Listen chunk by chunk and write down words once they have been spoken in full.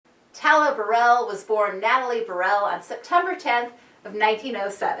Tala Birell was born Natalie Birell on September 10th of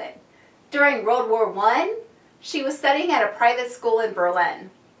 1907. During World War I, she was studying at a private school in Berlin.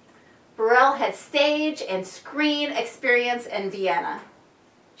 Birell had stage and screen experience in Vienna.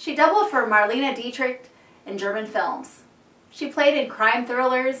 She doubled for Marlene Dietrich in German films. She played in crime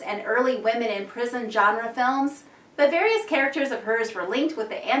thrillers and early women in prison genre films, but various characters of hers were linked with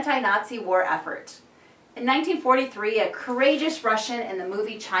the anti-Nazi war effort. In 1943, a courageous Russian in the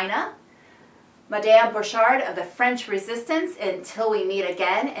movie China, Madame Bouchard of the French Resistance in Till We Meet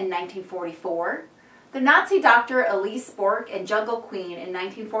Again in 1944, the Nazi doctor Elise Bork in Jungle Queen in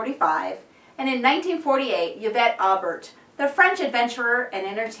 1945, and in 1948, Yvette Aubert, the French adventurer and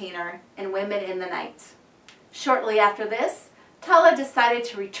entertainer in Women in the Night. Shortly after this, Tala decided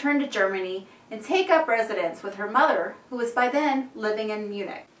to return to Germany and take up residence with her mother, who was by then living in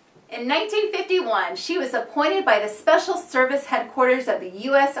Munich. In 1951, she was appointed by the Special Service Headquarters of the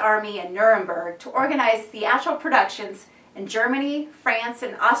U.S. Army in Nuremberg to organize theatrical productions in Germany, France,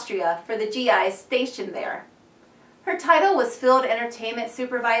 and Austria for the GIs stationed there. Her title was Field Entertainment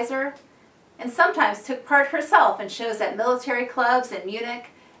Supervisor, and sometimes took part herself in shows at military clubs in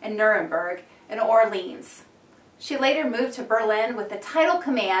Munich and Nuremberg and Orleans. She later moved to Berlin with the title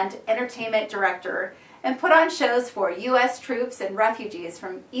Command Entertainment Director and put on shows for U.S. troops and refugees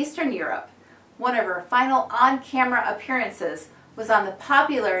from Eastern Europe. One of her final on-camera appearances was on the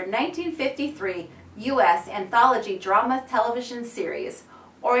popular 1953 U.S. anthology drama television series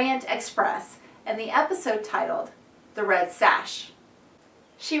Orient Express and the episode titled The Red Sash.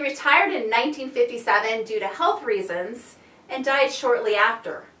 She retired in 1957 due to health reasons and died shortly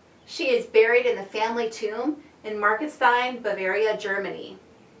after. She is buried in the family tomb in Markstein, Bavaria, Germany.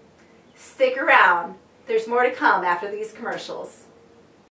 Stick around. There's more to come after these commercials.